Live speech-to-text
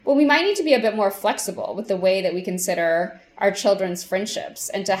well, we might need to be a bit more flexible with the way that we consider our children's friendships,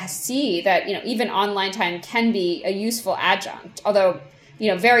 and to see that, even online time can be a useful adjunct, although,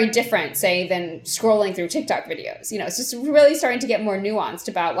 very different, say, than scrolling through TikTok videos. It's just really starting to get more nuanced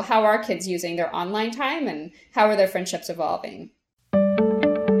about, well, how are kids using their online time and how are their friendships evolving?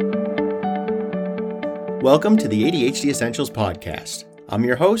 Welcome to the ADHD Essentials podcast. I'm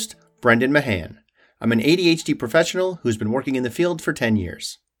your host, Brendan Mahan. I'm an ADHD professional who's been working in the field for 10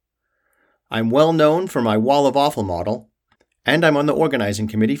 years. I'm well known for my Wall of Awful model, and I'm on the organizing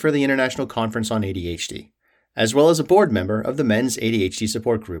committee for the International Conference on ADHD, as well as a board member of the Men's ADHD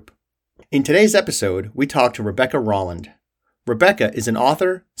Support Group. In today's episode, we talk to Rebecca Rolland. Rebecca is an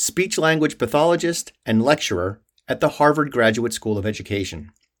author, speech-language pathologist, and lecturer at the Harvard Graduate School of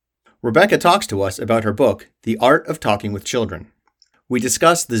Education. Rebecca talks to us about her book, The Art of Talking with Children. We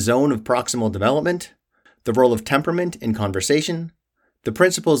discuss the zone of proximal development, the role of temperament in conversation, the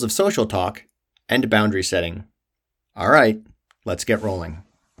principles of social talk, and boundary setting. All right, let's get rolling.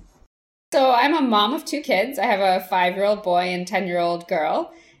 So I'm a mom of 2 kids. I have a 5-year-old boy and 10-year-old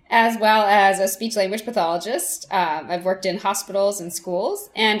girl, as well as a speech-language pathologist. I've worked in hospitals and schools,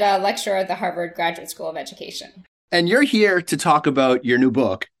 and a lecturer at the Harvard Graduate School of Education. And you're here to talk about your new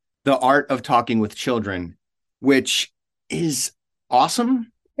book, The Art of Talking with Children, which is awesome.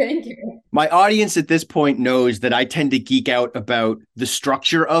 Thank you. My audience at this point knows that I tend to geek out about the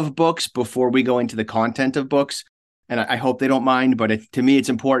structure of books before we go into the content of books. And I hope they don't mind, but to me, it's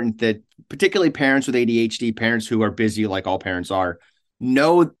important that particularly parents with ADHD, parents who are busy like all parents are,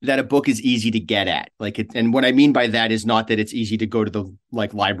 know that a book is easy to get at. And what I mean by that is not that it's easy to go to the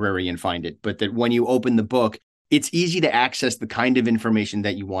library and find it, but that when you open the book, it's easy to access the kind of information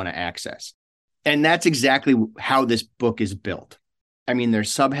that you want to access. And that's exactly how this book is built. I mean,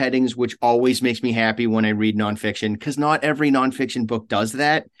 there's subheadings, which always makes me happy when I read nonfiction, because not every nonfiction book does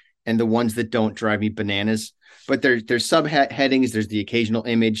that. And the ones that don't drive me bananas. But there's subheadings, there's the occasional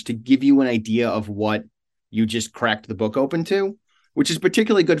image to give you an idea of what you just cracked the book open to, which is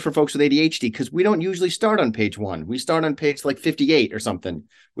particularly good for folks with ADHD because we don't usually start on page 1. We start on page 58 or something.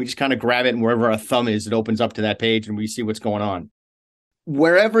 We just kind of grab it, and wherever our thumb is, it opens up to that page and we see what's going on.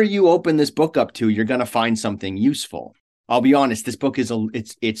 Wherever you open this book up to, you're going to find something useful. I'll be honest, this book is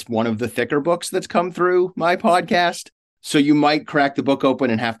it's one of the thicker books that's come through my podcast. So you might crack the book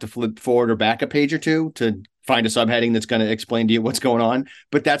open and have to flip forward or back a page or two to find a subheading that's going to explain to you what's going on.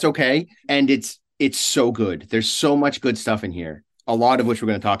 But that's okay. And it's so good. There's so much good stuff in here, a lot of which we're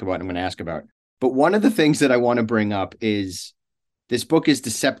going to talk about and I'm going to ask about. But one of the things that I want to bring up is this book is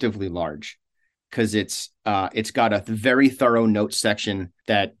deceptively large because it's got a very thorough notes section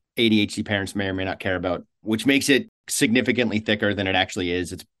that ADHD parents may or may not care about, which makes it significantly thicker than it actually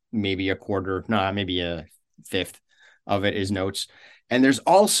is. It's maybe maybe a fifth of it is notes. And there's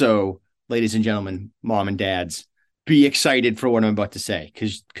also, ladies and gentlemen, mom and dads, be excited for what I'm about to say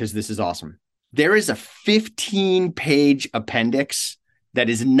because this is awesome. There is a 15-page appendix that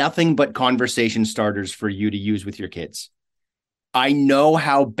is nothing but conversation starters for you to use with your kids. I know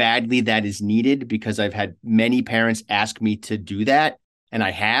how badly that is needed because I've had many parents ask me to do that, and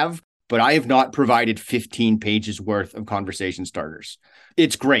I have, but I have not provided 15 pages worth of conversation starters.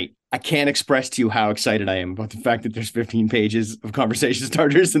 It's great. I can't express to you how excited I am about the fact that there's 15 pages of conversation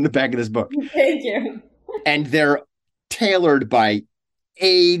starters in the back of this book. Thank you. And they're tailored by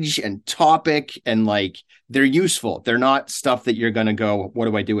age and topic, and they're useful. They're not stuff that you're going to go, what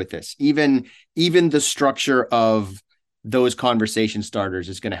do I do with this? Even the structure of those conversation starters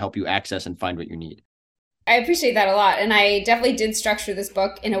is going to help you access and find what you need. I appreciate that a lot. And I definitely did structure this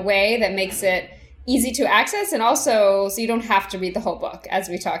book in a way that makes it easy to access, and also so you don't have to read the whole book, as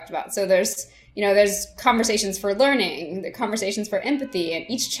we talked about. So there's conversations for learning, the conversations for empathy, and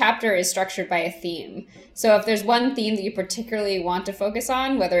each chapter is structured by a theme. So if there's one theme that you particularly want to focus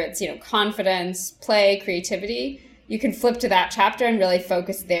on, whether it's, confidence, play, creativity, you can flip to that chapter and really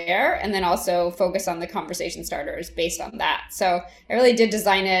focus there, and then also focus on the conversation starters based on that. So I really did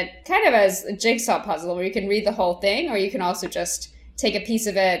design it kind of as a jigsaw puzzle where you can read the whole thing, or you can also just take a piece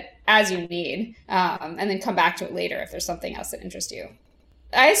of it as you need, and then come back to it later if there's something else that interests you.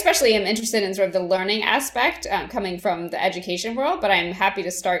 I especially am interested in sort of the learning aspect coming from the education world, but I'm happy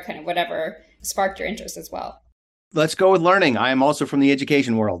to start kind of whatever sparked your interest as well. Let's go with learning. I am also from the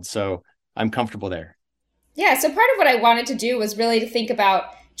education world, so I'm comfortable there. Yeah, so part of what I wanted to do was really to think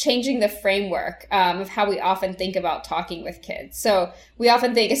about changing the framework of how we often think about talking with kids. So we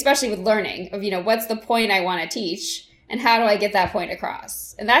often think, especially with learning, of, what's the point I want to teach? And how do I get that point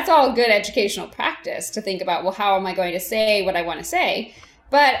across? And that's all good educational practice to think about, well, how am I going to say what I want to say?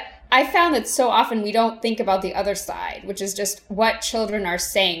 But I found that so often we don't think about the other side, which is just what children are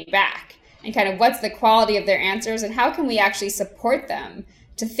saying back and kind of what's the quality of their answers and how can we actually support them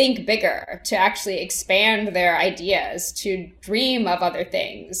to think bigger, to actually expand their ideas, to dream of other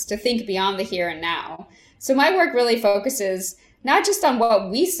things, to think beyond the here and now. So my work really focuses not just on what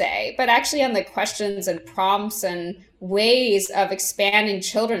we say, but actually on the questions and prompts and ways of expanding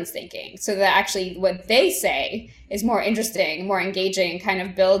children's thinking so that actually what they say is more interesting, more engaging, and kind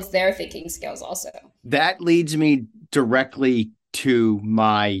of builds their thinking skills also. That leads me directly to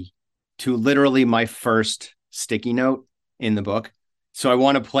literally my first sticky note in the book. So I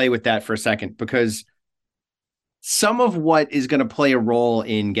want to play with that for a second, because some of what is going to play a role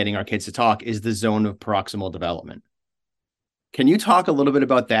in getting our kids to talk is the zone of proximal development. Can you talk a little bit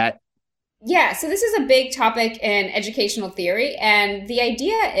about that? Yeah, so this is a big topic in educational theory, and the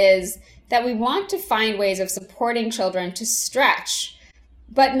idea is that we want to find ways of supporting children to stretch,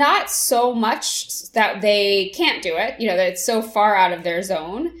 but not so much that they can't do it, that it's so far out of their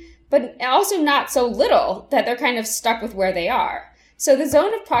zone, but also not so little that they're kind of stuck with where they are. So the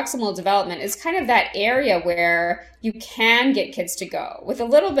zone of proximal development is kind of that area where you can get kids to go with a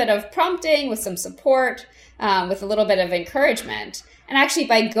little bit of prompting, with some support, with a little bit of encouragement. And actually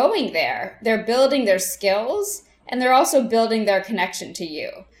by going there, they're building their skills and they're also building their connection to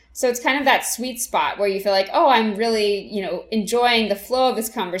you. So it's kind of that sweet spot where you feel like, oh, I'm really, enjoying the flow of this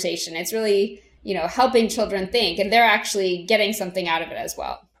conversation. It's really, helping children think, and they're actually getting something out of it as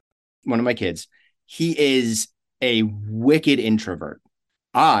well. One of my kids, he is a wicked introvert.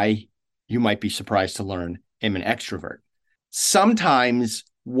 You might be surprised to learn, am an extrovert. Sometimes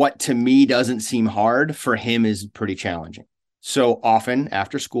what to me doesn't seem hard for him is pretty challenging. So often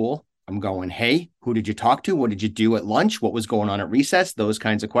after school, I'm going, hey, who did you talk to? What did you do at lunch? What was going on at recess? Those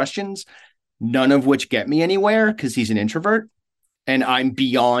kinds of questions, none of which get me anywhere because he's an introvert and I'm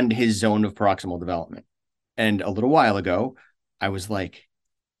beyond his zone of proximal development. And a little while ago, I was like,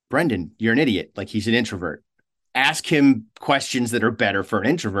 Brendan, you're an idiot. Like, he's an introvert. Ask him questions that are better for an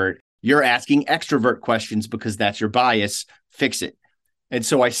introvert. You're asking extrovert questions because that's your bias. Fix it. And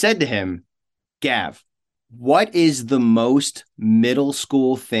so I said to him, Gav, what is the most middle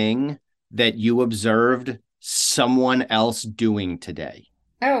school thing that you observed someone else doing today?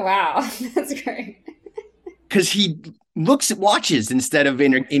 Oh, wow. That's great. Because he watches instead of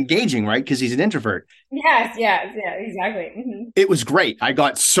engaging, right? Because he's an introvert. Yes, exactly. Mm-hmm. It was great. I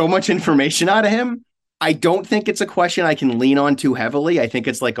got so much information out of him. I don't think it's a question I can lean on too heavily. I think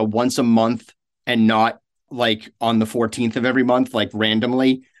it's like a once a month and not like on the 14th of every month, like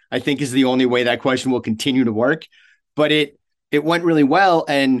randomly, I think is the only way that question will continue to work. But it went really well.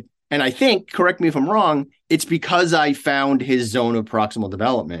 And I think, correct me if I'm wrong, it's because I found his zone of proximal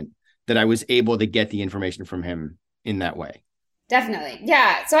development that I was able to get the information from him in that way. Definitely.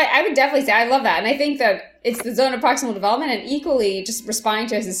 Yeah. So I would definitely say I love that. And I think that it's the zone of proximal development and equally just responding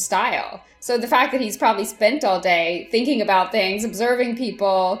to his style. So the fact that he's probably spent all day thinking about things, observing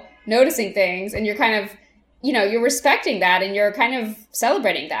people, noticing things, and you're kind of, you're respecting that and you're kind of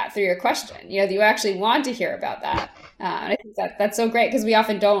celebrating that through your question. You actually want to hear about that. And I think that's so great because we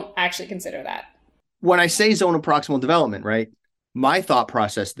often don't actually consider that. When I say zone of proximal development, right, my thought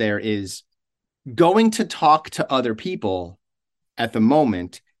process there is going to talk to other people at the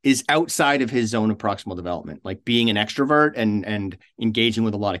moment is outside of his zone of proximal development, like being an extrovert and engaging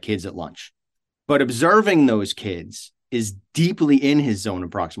with a lot of kids at lunch. But observing those kids is deeply in his zone of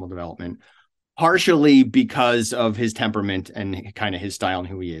proximal development, partially because of his temperament and kind of his style and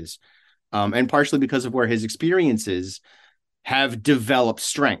who he is, and partially because of where his experiences have developed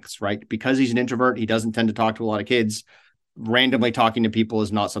strengths, right? Because he's an introvert, he doesn't tend to talk to a lot of kids. Randomly talking to people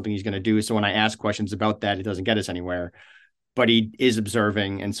is not something he's going to do. So when I ask questions about that, it doesn't get us anywhere. But he is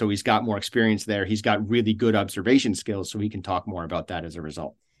observing, and so he's got more experience there. He's got really good observation skills, so he can talk more about that as a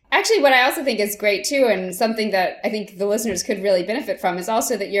result. Actually, what I also think is great too, and something that I think the listeners could really benefit from, is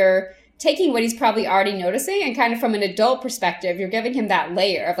also that you're taking what he's probably already noticing and kind of from an adult perspective, you're giving him that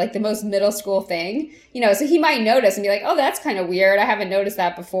layer of like the most middle school thing, so he might notice and be like, oh, that's kind of weird. I haven't noticed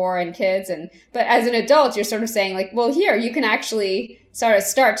that before in kids. But as an adult, you're sort of saying like, well, here, you can actually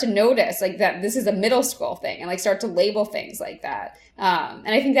start to notice like that this is a middle school thing and like start to label things like that. And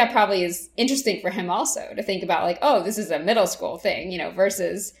I think that probably is interesting for him also to think about like, oh, this is a middle school thing,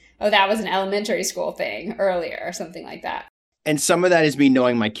 versus, oh, that was an elementary school thing earlier or something like that. And some of that is me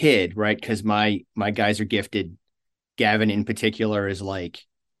knowing my kid, right? Because my guys are gifted. Gavin in particular is like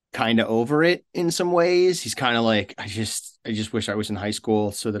kind of over it in some ways. He's kind of like, I just wish I was in high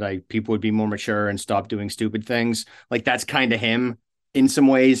school so that people would be more mature and stop doing stupid things. Like that's kind of him in some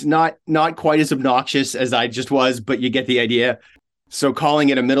ways, not quite as obnoxious as I just was, but you get the idea. So calling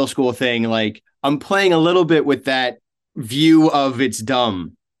it a middle school thing, like I'm playing a little bit with that view of it's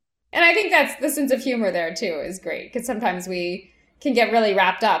dumb. And I think that's the sense of humor there too is great because sometimes we can get really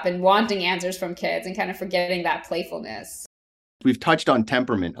wrapped up in wanting answers from kids and kind of forgetting that playfulness. We've touched on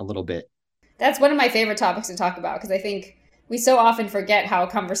temperament a little bit. That's one of my favorite topics to talk about because I think we so often forget how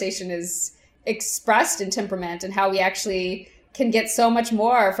conversation is expressed in temperament and how we actually can get so much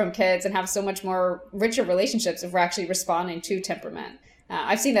more from kids and have so much more richer relationships if we're actually responding to temperament.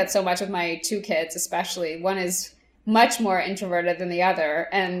 I've seen that so much with my two kids, especially. One is much more introverted than the other,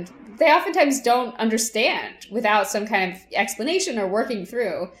 and they oftentimes don't understand without some kind of explanation or working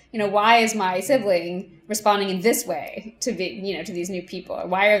through, why is my sibling responding in this way to to these new people? Or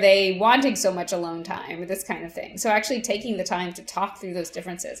why are they wanting so much alone time or this kind of thing? So actually taking the time to talk through those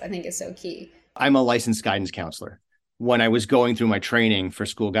differences, I think is so key. I'm a licensed guidance counselor. When I was going through my training for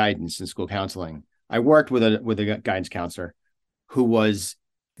school guidance and school counseling, I worked with a guidance counselor who was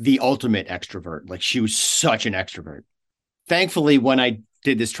the ultimate extrovert. Like she was such an extrovert. Thankfully, when I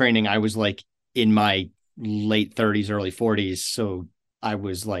did this training, I was like in my late 30s, early 40s. So I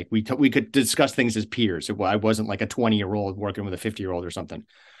was like, we could discuss things as peers. I wasn't like a 20-year-old working with a 50-year-old or something.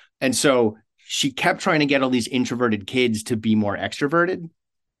 And so she kept trying to get all these introverted kids to be more extroverted.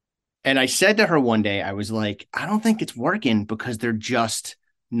 And I said to her one day, I was like, I don't think it's working because they're just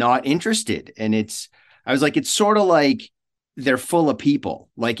not interested. And I was like, it's sort of like they're full of people.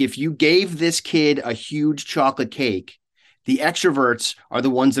 Like if you gave this kid a huge chocolate cake, the extroverts are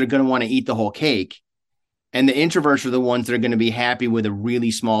the ones that are going to want to eat the whole cake. And the introverts are the ones that are going to be happy with a really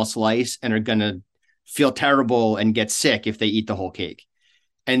small slice and are going to feel terrible and get sick if they eat the whole cake.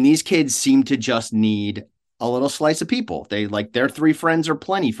 And these kids seem to just need a little slice of people. They like their three friends are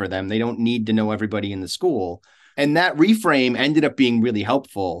plenty for them. They don't need to know everybody in the school. And that reframe ended up being really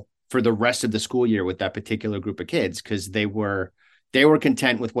helpful for the rest of the school year with that particular group of kids because they were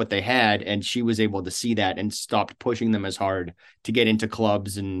content with what they had. And she was able to see that and stopped pushing them as hard to get into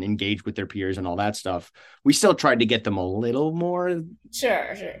clubs and engage with their peers and all that stuff. We still tried to get them a little more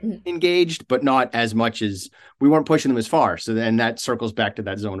sure engaged, but not as much as we weren't pushing them as far. So then that circles back to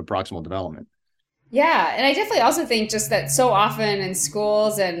that zone of proximal development. Yeah, and I definitely also think just that so often in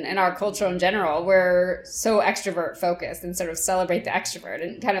schools and in our culture in general, we're so extrovert focused and sort of celebrate the extrovert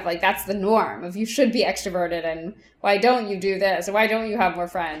and kind of like that's the norm of you should be extroverted and why don't you do this or why don't you have more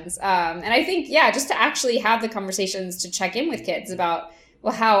friends? And I think, just to actually have the conversations to check in with kids about,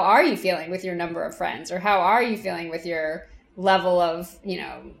 well, how are you feeling with your number of friends or how are you feeling with your level of,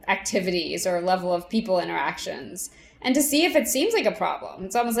 activities or level of people interactions? And to see if it seems like a problem.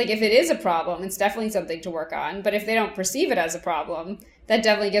 It's almost like if it is a problem, it's definitely something to work on. But if they don't perceive it as a problem, that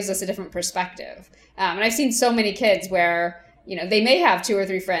definitely gives us a different perspective. And I've seen so many kids where, they may have 2 or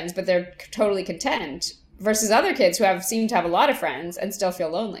 3 friends, but they're totally content versus other kids who seem to have a lot of friends and still feel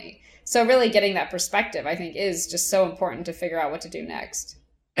lonely. So really getting that perspective, I think, is just so important to figure out what to do next.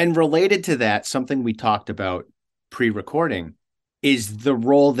 And related to that, something we talked about pre-recording is the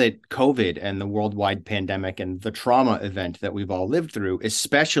role that COVID and the worldwide pandemic and the trauma event that we've all lived through,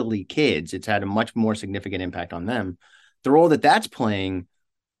 especially kids, it's had a much more significant impact on them. The role that that's playing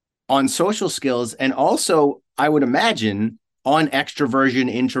on social skills and also, I would imagine, on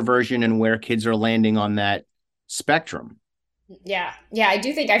extroversion, introversion, and where kids are landing on that spectrum. Yeah, I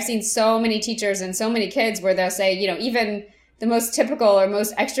do think I've seen so many teachers and so many kids where they'll say, even the most typical or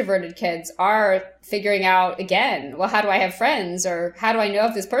most extroverted kids are figuring out again, well, how do I have friends? Or how do I know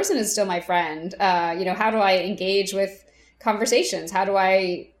if this person is still my friend? How do I engage with conversations? How do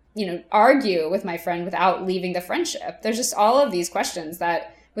I, argue with my friend without leaving the friendship? There's just all of these questions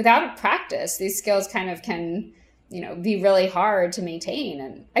that without practice, these skills kind of can, be really hard to maintain.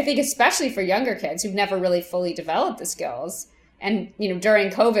 And I think especially for younger kids who've never really fully developed the skills and, during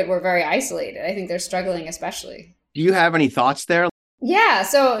COVID, we're very isolated. I think they're struggling especially. Do you have any thoughts there? Yeah,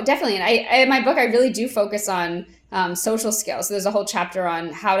 so definitely. And in my book, I really do focus on social skills. So there's a whole chapter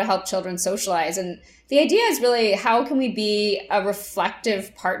on how to help children socialize. And the idea is really how can we be a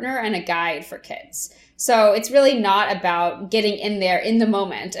reflective partner and a guide for kids? So it's really not about getting in there in the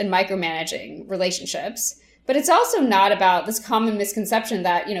moment and micromanaging relationships. But it's also not about this common misconception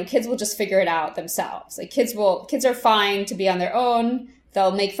that, kids will just figure it out themselves. Like kids are fine to be on their own.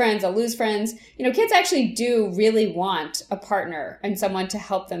 They'll make friends, they'll lose friends. Kids actually do really want a partner and someone to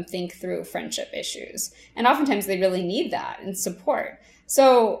help them think through friendship issues. And oftentimes they really need that and support.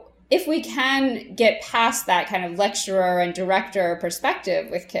 So if we can get past that kind of lecturer and director perspective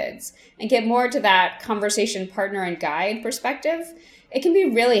with kids and get more to that conversation partner and guide perspective, it can be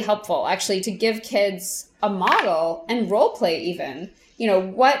really helpful actually to give kids a model and role play even.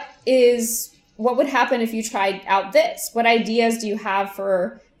 What what would happen if you tried out this? What ideas do you have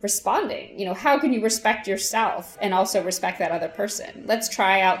for responding? How can you respect yourself and also respect that other person? Let's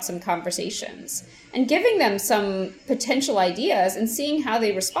try out some conversations and giving them some potential ideas and seeing how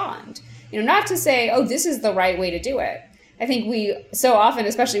they respond. Not to say, oh, this is the right way to do it. I think we so often,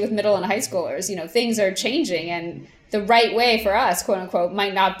 especially with middle and high schoolers, things are changing and the right way for us, quote unquote,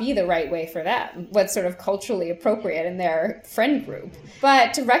 might not be the right way for them, what's sort of culturally appropriate in their friend group.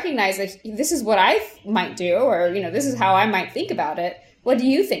 But to recognize that this is what I might do, or, this is how I might think about it. What do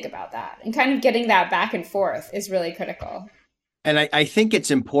you think about that? And kind of getting that back and forth is really critical. And I think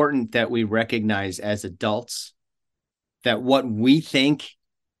it's important that we recognize as adults that what we think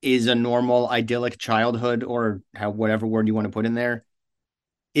is a normal, idyllic childhood, or whatever word you want to put in there,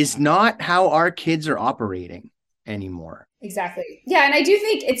 is not how our kids are operating anymore. Exactly. Yeah. And I do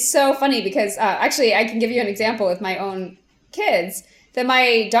think it's so funny because actually I can give you an example with my own kids that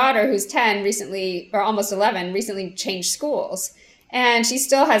my daughter, who's 10 recently, or almost 11, recently changed schools. And she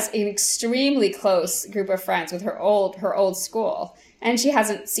still has an extremely close group of friends with her old school. And she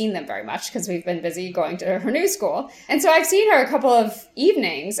hasn't seen them very much because we've been busy going to her new school. And so I've seen her a couple of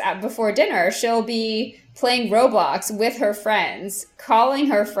evenings before dinner. She'll be playing Roblox with her friends, calling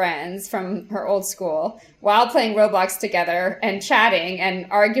her friends from her old school while playing Roblox together and chatting and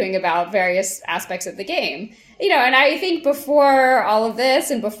arguing about various aspects of the game. And I think before all of this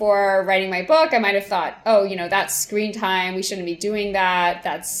and before writing my book, I might have thought, oh, that's screen time. We shouldn't be doing that.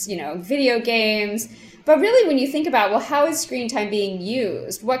 That's, video games. But really, when you think about, well, how is screen time being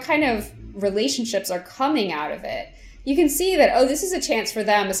used? What kind of relationships are coming out of it? You can see that, oh, this is a chance for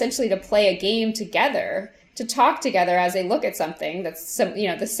them essentially to play a game together, to talk together as they look at something that's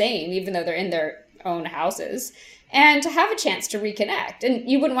the same, even though they're in their own houses, and to have a chance to reconnect. And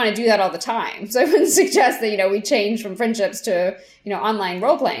you wouldn't want to do that all the time. So I wouldn't suggest that, we change from friendships to, online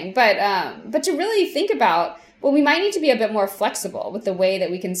role playing. But to really think about, well, we might need to be a bit more flexible with the way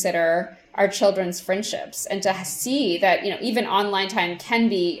that we consider our children's friendships, and to see that, even online time can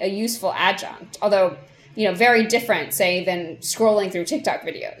be a useful adjunct, although, very different, say, than scrolling through TikTok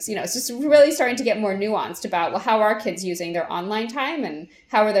videos. It's just really starting to get more nuanced about, well, how are kids using their online time and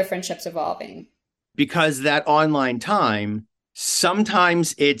how are their friendships evolving? Because that online time,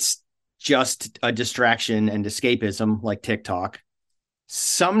 sometimes it's just a distraction and escapism like TikTok.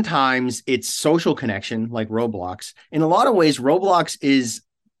 Sometimes it's social connection like Roblox. In a lot of ways, Roblox is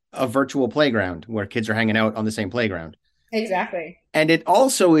a virtual playground where kids are hanging out on the same playground. Exactly. And it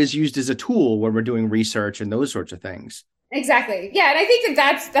also is used as a tool where we're doing research and those sorts of things. Exactly. Yeah. And I think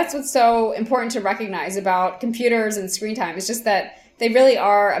that's what's so important to recognize about computers and screen time. It's just that they really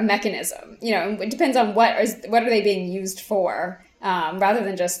are a mechanism. It depends on what are they being used for, rather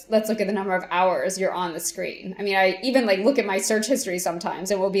than just, let's look at the number of hours you're on the screen. I mean, I even look at my search history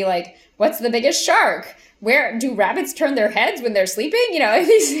sometimes. It will be like, what's the biggest shark? Where do rabbits turn their heads when they're sleeping?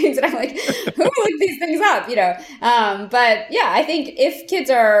 These things. And I'm like, who looked these things up? But yeah, I think if kids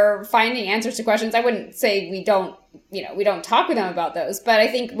are finding answers to questions, I wouldn't say we don't talk with them about those. But I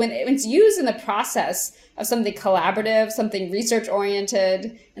think when it's used in the process of something collaborative, something research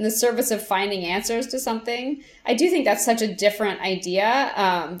oriented, in the service of finding answers to something, I do think that's such a different idea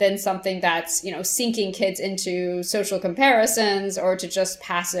than something that's, sinking kids into social comparisons or to just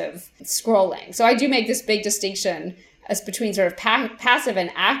passive scrolling. So I do make this big distinction as between sort of passive and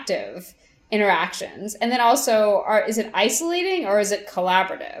active interactions. And then also, is it isolating or is it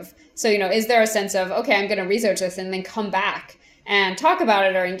collaborative? So, is there a sense of, okay, I'm going to research this and then come back and talk about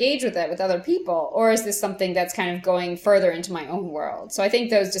it or engage with it with other people? Or is this something that's kind of going further into my own world? So I think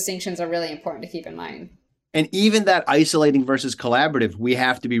those distinctions are really important to keep in mind. And even that isolating versus collaborative, we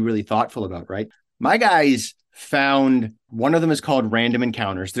have to be really thoughtful about, right? My guys found, one of them is called Random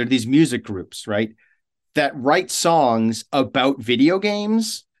Encounters. They're these music groups, right, that write songs about video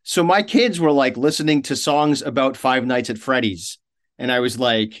games. So my kids were listening to songs about Five Nights at Freddy's. And I was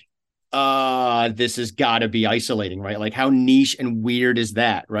like, this has got to be isolating, right? How niche and weird is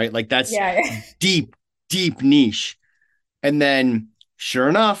that, right? That's deep, deep niche. And then sure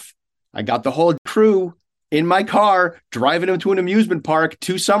enough, I got the whole crew in my car driving them to an amusement park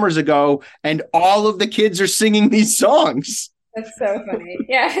 2 summers ago, and all of the kids are singing these songs. That's so funny.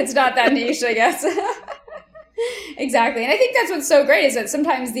 Yeah, it's not that niche, I guess. Exactly. And I think that's what's so great is that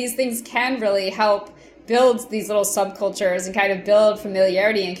sometimes these things can really help build these little subcultures and kind of build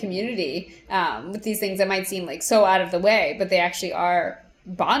familiarity and community with these things that might seem so out of the way, but they actually are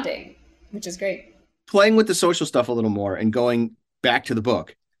bonding, which is great. Playing with the social stuff a little more and going back to the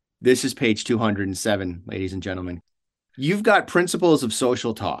book. This is page 207, ladies and gentlemen. You've got principles of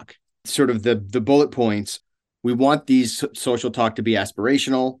social talk, sort of the bullet points. We want these social talk to be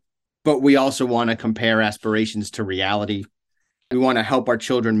aspirational. but we also want to compare aspirations to reality. We want to help our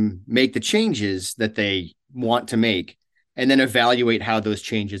children make the changes that they want to make and then evaluate how those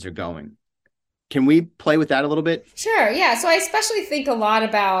changes are going. Can we play with that a little bit? Sure, yeah. So I especially think a lot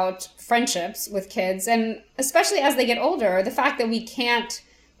about friendships with kids, and especially as they get older, the fact that we can't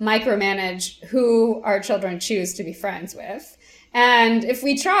micromanage who our children choose to be friends with. And if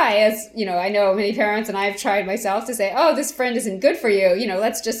we try, as you know, I know many parents and I've tried myself to say, oh, this friend isn't good for you,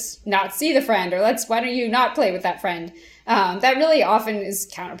 let's just not see the friend, or why don't you not play with that friend? That really often is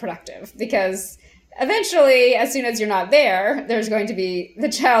counterproductive, because eventually, as soon as you're not there, there's going to be the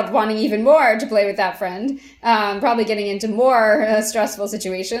child wanting even more to play with that friend, probably getting into more stressful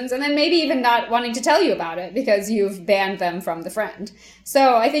situations, and then maybe even not wanting to tell you about it because you've banned them from the friend.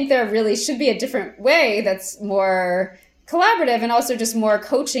 So I think there really should be a different way that's more collaborative and also just more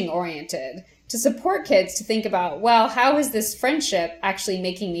coaching oriented to support kids to think about, well, how is this friendship actually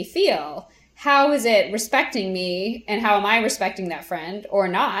making me feel? How is it respecting me, and how am I respecting that friend or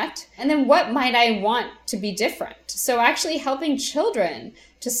not? And then what might I want to be different? So actually helping children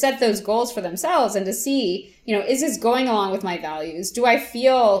to set those goals for themselves and to see, is this going along with my values? Do I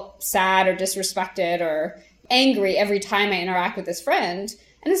feel sad or disrespected or angry every time I interact with this friend?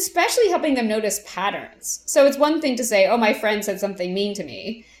 And especially helping them notice patterns. So it's one thing to say, oh, my friend said something mean to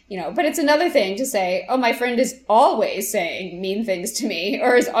me. But it's another thing to say, oh, my friend is always saying mean things to me,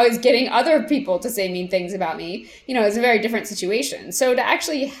 or is always getting other people to say mean things about me. It's a very different situation. So to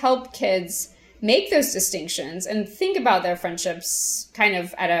actually help kids make those distinctions and think about their friendships kind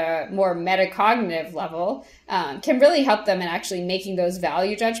of at a more metacognitive level can really help them in actually making those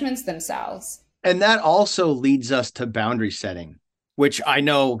value judgments themselves. And that also leads us to boundary setting, which I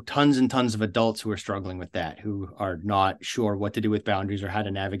know tons and tons of adults who are struggling with that, who are not sure what to do with boundaries or how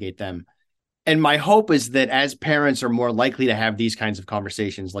to navigate them. And my hope is that as parents are more likely to have these kinds of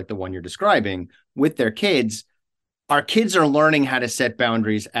conversations like the one you're describing with their kids, our kids are learning how to set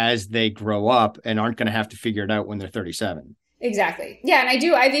boundaries as they grow up and aren't going to have to figure it out when they're 37. Exactly. Yeah.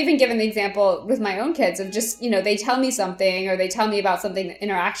 And I've even given the example with my own kids of just, they tell me something or they tell me about something,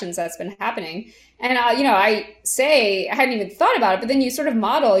 interactions that's been happening. And, I say, I hadn't even thought about it, but then you sort of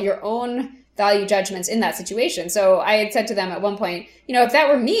model your own value judgments in that situation. So I had said to them at one point, if that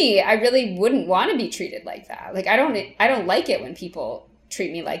were me, I really wouldn't want to be treated like that. Like, I don't like it when people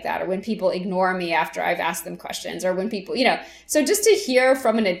treat me like that, or when people ignore me after I've asked them questions, or when people, so just to hear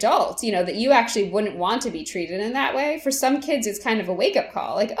from an adult, that you actually wouldn't want to be treated in that way. For some kids, it's kind of a wake-up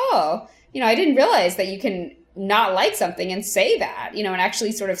call. Like, oh, I didn't realize that you can not like something and say that, and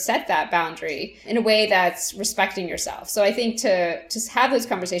actually sort of set that boundary in a way that's respecting yourself. So I think to just have those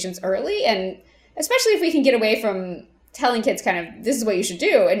conversations early, and especially if we can get away from telling kids kind of, this is what you should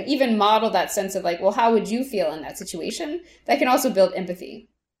do, and even model that sense of like, well, how would you feel in that situation? That can also build empathy.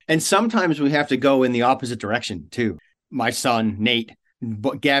 And sometimes we have to go in the opposite direction too. My son, Nate,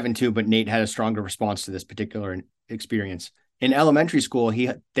 but Gavin too, but Nate had a stronger response to this particular experience. In elementary school,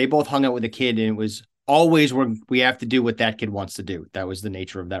 they both hung out with a kid, and it was always we have to do what that kid wants to do. That was the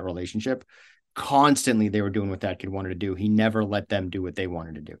nature of that relationship. Constantly, they were doing what that kid wanted to do. He never let them do what they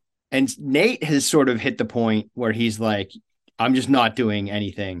wanted to do. And Nate has sort of hit the point where he's like, I'm just not doing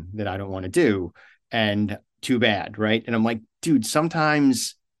anything that I don't want to do. And too bad, right? And I'm like, dude,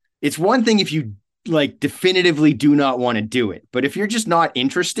 sometimes it's one thing if you like definitively do not want to do it. But if you're just not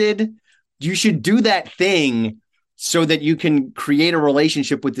interested, you should do that thing so that you can create a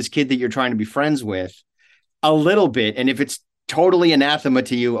relationship with this kid that you're trying to be friends with a little bit. And if it's totally anathema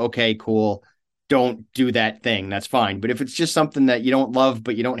to you, okay, cool. Don't do that thing. That's fine. But if it's just something that you don't love,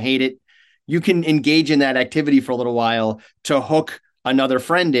 but you don't hate it, you can engage in that activity for a little while to hook another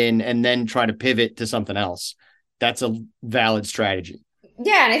friend in and then try to pivot to something else. That's a valid strategy.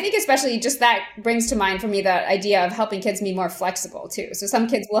 Yeah, and I think especially just that brings to mind for me that idea of helping kids be more flexible too. So some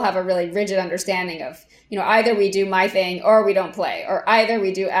kids will have a really rigid understanding of, either we do my thing or we don't play, or either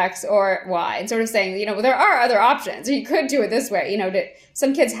we do X or Y, and sort of saying, there are other options. You could do it this way.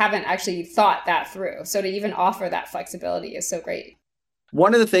 Some kids haven't actually thought that through. So to even offer that flexibility is so great.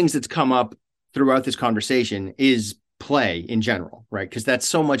 One of the things that's come up throughout this conversation is play in general, right? Because that's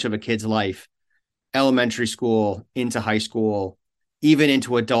so much of a kid's life, elementary school into high school, even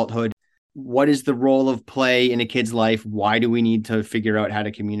into adulthood. What is the role of play in a kid's life? Why do we need to figure out how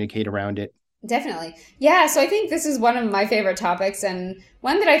to communicate around it? Definitely. Yeah. So I think this is one of my favorite topics, and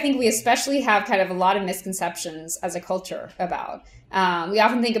one that I think we especially have kind of a lot of misconceptions as a culture about. We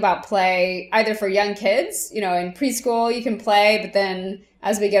often think about play either for young kids, in preschool you can play, but then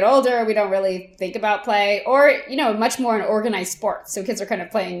as we get older, we don't really think about play, or, much more in organized sports. So kids are kind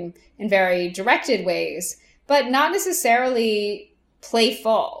of playing in very directed ways, but not necessarily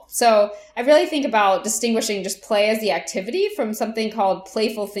playful. So I really think about distinguishing just play as the activity from something called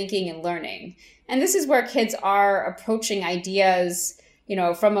playful thinking and learning. And this is where kids are approaching ideas,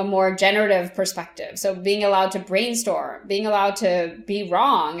 from a more generative perspective. So being allowed to brainstorm, being allowed to be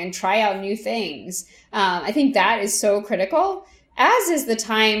wrong and try out new things. I think that is so critical, as is the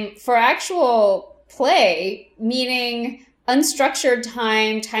time for actual play, meaning unstructured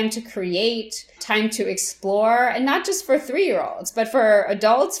time to create, time to explore, and not just for 3-year-olds, but for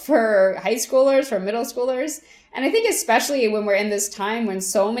adults, for high schoolers, for middle schoolers. And I think especially when we're in this time when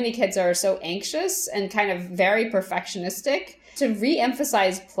so many kids are so anxious and kind of very perfectionistic, to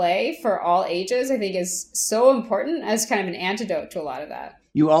re-emphasize play for all ages, I think is so important as kind of an antidote to a lot of that.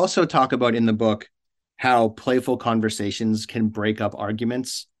 You also talk about in the book how playful conversations can break up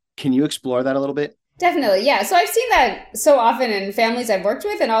arguments. Can you explore that a little bit? Definitely, yeah. So I've seen that so often in families I've worked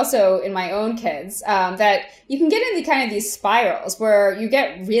with and also in my own kids, that you can get into kind of these spirals where you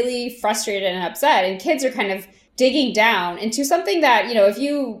get really frustrated and upset, and kids are kind of digging down into something that, if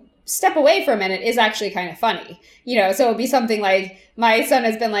you step away for a minute is actually kind of funny, so it'll be something like, my son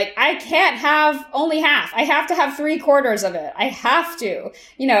has been like, I can't have only half. I have to have 3/4 of it. I have to,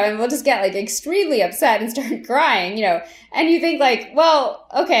 and we'll just get like extremely upset and start crying, and you think like, well,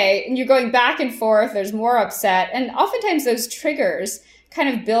 okay. And you're going back and forth. There's more upset. And oftentimes those triggers kind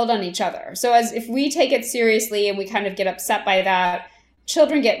of build on each other. So as if we take it seriously and we kind of get upset by that,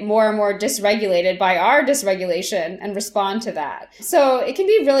 children get more and more dysregulated by our dysregulation and respond to that. So it can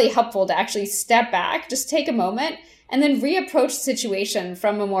be really helpful to actually step back, just take a moment, and then reapproach the situation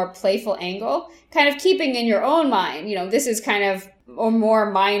from a more playful angle, kind of keeping in your own mind, this is kind of a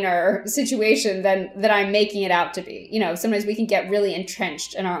more minor situation than that I'm making it out to be. Sometimes we can get really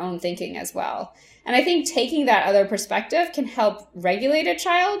entrenched in our own thinking as well. And I think taking that other perspective can help regulate a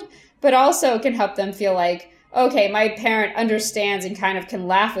child, but also can help them feel like, okay, my parent understands and kind of can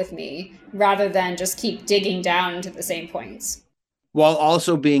laugh with me rather than just keep digging down into the same points. While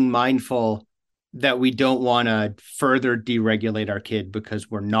also being mindful that we don't want to further deregulate our kid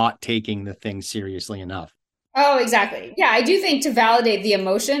because we're not taking the thing seriously enough. Oh, exactly. Yeah, I do think to validate the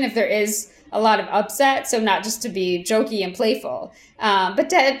emotion if there is a lot of upset, so not just to be jokey and playful, but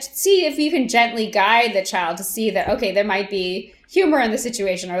to see if you can gently guide the child to see that, okay, there might be humor in the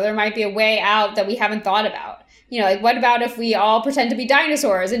situation, or there might be a way out that we haven't thought about. Like what about if we all pretend to be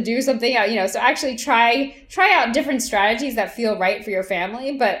dinosaurs and do something else, so actually try out different strategies that feel right for your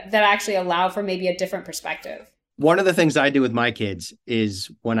family, but that actually allow for maybe a different perspective. One of the things I do with my kids is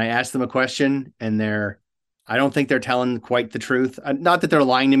when I ask them a question and I don't think they're telling quite the truth. Not that they're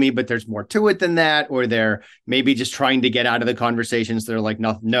lying to me, but there's more to it than that. Or they're maybe just trying to get out of the conversations. They're like,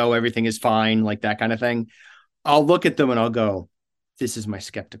 no, everything is fine. Like that kind of thing. I'll look at them and I'll go, this is my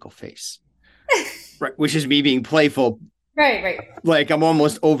skeptical face. Right. Which is me being playful. Right. Like I'm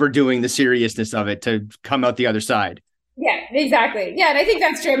almost overdoing the seriousness of it to come out the other side. Yeah, exactly. Yeah. And I think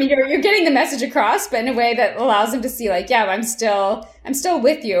that's true. I mean, you're getting the message across, but in a way that allows them to see like, yeah, I'm still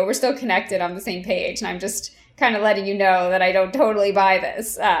with you. We're still connected on the same page. And I'm just kind of letting you know that I don't totally buy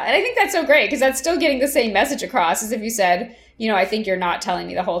this. And I think that's so great because that's still getting the same message across as if you said, I think you're not telling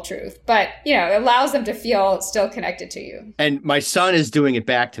me the whole truth, but, it allows them to feel still connected to you. And my son is doing it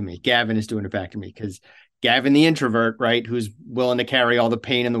back to me. Gavin is doing it back to me because Gavin, the introvert, right, who's willing to carry all the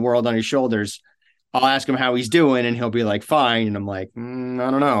pain in the world on his shoulders, I'll ask him how he's doing and he'll be like, fine. And I'm like, I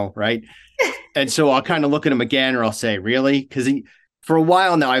don't know. Right. And so I'll kind of look at him again, or I'll say, really? Because for a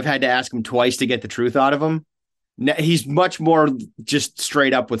while now, I've had to ask him twice to get the truth out of him. He's much more just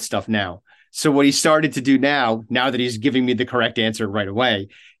straight up with stuff now. So what he started to do now that he's giving me the correct answer right away,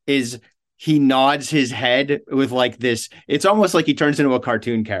 is he nods his head with like this. It's almost like he turns into a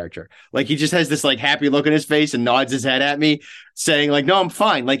cartoon character. Like he just has this like happy look on his face and nods his head at me saying like, no, I'm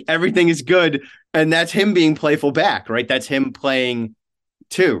fine. Like everything is good. And that's him being playful back, right? That's him playing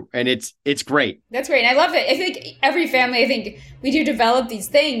too. And it's great. That's great. And I love it. I think every family, we do develop these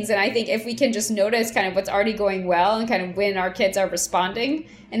things. And I think if we can just notice kind of what's already going well and kind of when our kids are responding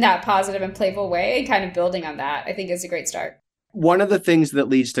in that positive and playful way and kind of building on that, I think is a great start. One of the things that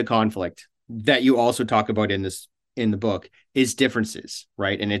leads to conflict that you also talk about in the book is differences,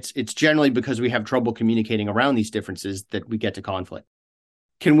 right? And it's generally because we have trouble communicating around these differences that we get to conflict.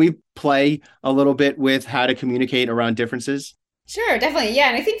 Can we play a little bit with how to communicate around differences? Sure, definitely. Yeah.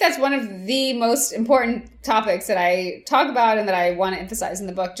 And I think that's one of the most important topics that I talk about and that I want to emphasize in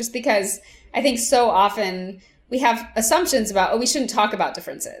the book, just because I think so often we have assumptions about, we shouldn't talk about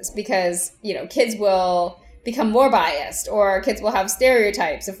differences because, kids will become more biased or kids will have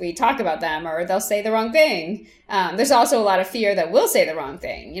stereotypes if we talk about them, or they'll say the wrong thing. There's also a lot of fear that we'll say the wrong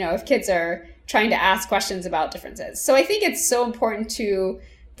thing. If kids are trying to ask questions about differences. So I think it's so important to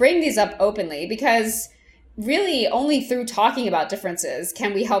bring these up openly, because really only through talking about differences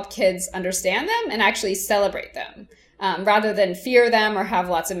can we help kids understand them and actually celebrate them, rather than fear them or have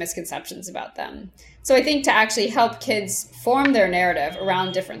lots of misconceptions about them. So I think to actually help kids form their narrative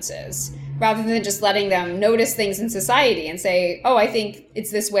around differences, rather than just letting them notice things in society and say, oh, I think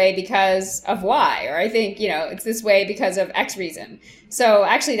it's this way because of Y, or I think, it's this way because of X reason. So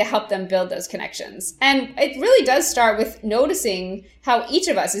actually to help them build those connections. And it really does start with noticing how each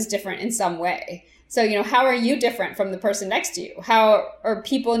of us is different in some way. So, how are you different from the person next to you? How are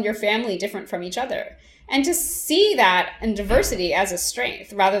people in your family different from each other? And to see that and diversity as a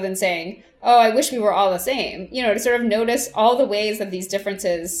strength, rather than saying, oh, I wish we were all the same, to sort of notice all the ways that these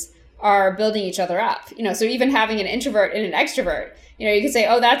differences are building each other up. So even having an introvert and an extrovert, you could say,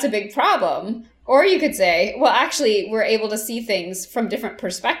 oh, that's a big problem. Or you could say, well, actually, we're able to see things from different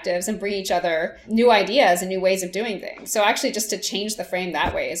perspectives and bring each other new ideas and new ways of doing things. So actually just to change the frame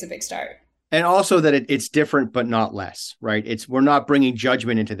that way is a big start. And also that it's different, but not less, right? We're not bringing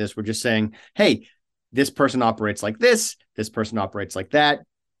judgment into this. We're just saying, hey, this person operates like this person operates like that.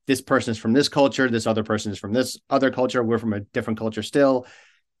 This person is from this culture. This other person is from this other culture. We're from a different culture still.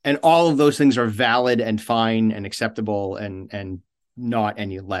 And all of those things are valid and fine and acceptable and not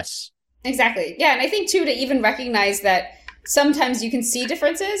any less. Exactly. Yeah. And I think too, to even recognize that sometimes you can see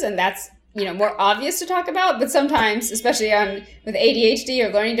differences, and that's, more obvious to talk about, but sometimes, especially with ADHD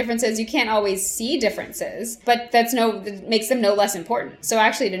or learning differences, you can't always see differences, but that makes them no less important. So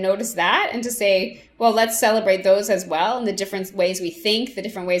actually to notice that and to say, well, let's celebrate those as well, and the different ways we think, the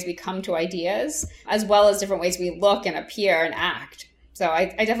different ways we come to ideas, as well as different ways we look and appear and act. So I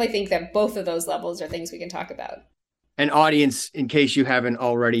definitely think that both of those levels are things we can talk about. An audience, in case you haven't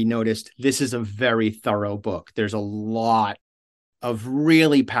already noticed, this is a very thorough book. There's a lot of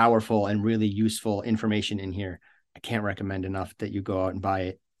really powerful and really useful information in here. I can't recommend enough that you go out and buy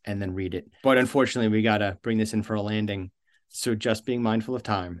it and then read it. But unfortunately, we got to bring this in for a landing. So just being mindful of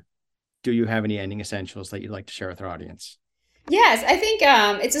time, do you have any ending essentials that you'd like to share with our audience? Yes, I think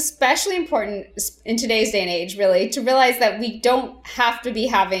it's especially important in today's day and age, really, to realize that we don't have to be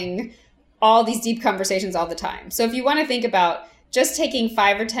having all these deep conversations all the time. So if you want to think about just taking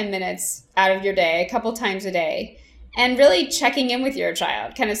 5 or 10 minutes out of your day, a couple times a day, and really checking in with your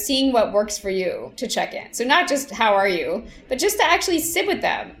child, kind of seeing what works for you to check in. So not just how are you, but just to actually sit with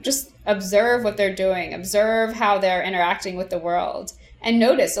them, just observe what they're doing, observe how they're interacting with the world, and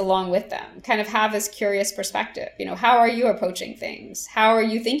notice along with them, kind of have this curious perspective. How are you approaching things? How are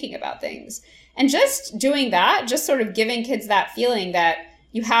you thinking about things? And just doing that, just sort of giving kids that feeling that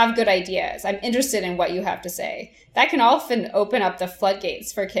you have good ideas. I'm interested in what you have to say. That can often open up the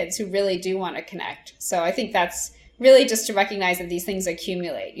floodgates for kids who really do want to connect. So I think that's really just to recognize that these things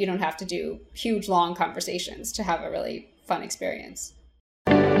accumulate. You don't have to do huge, long conversations to have a really fun experience.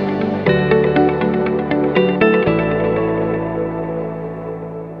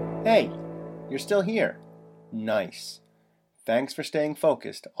 Hey, you're still here. Nice. Thanks for staying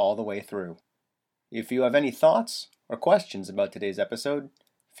focused all the way through. If you have any thoughts or questions about today's episode,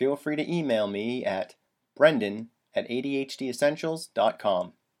 feel free to email me at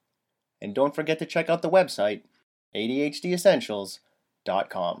brendan@adhdessentials.com. And don't forget to check out the website,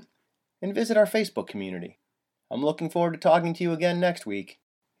 adhdessentials.com, and visit our Facebook community. I'm looking forward to talking to you again next week.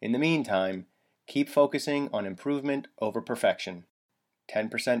 In the meantime, keep focusing on improvement over perfection.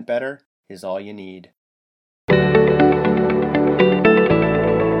 10% better is all you need.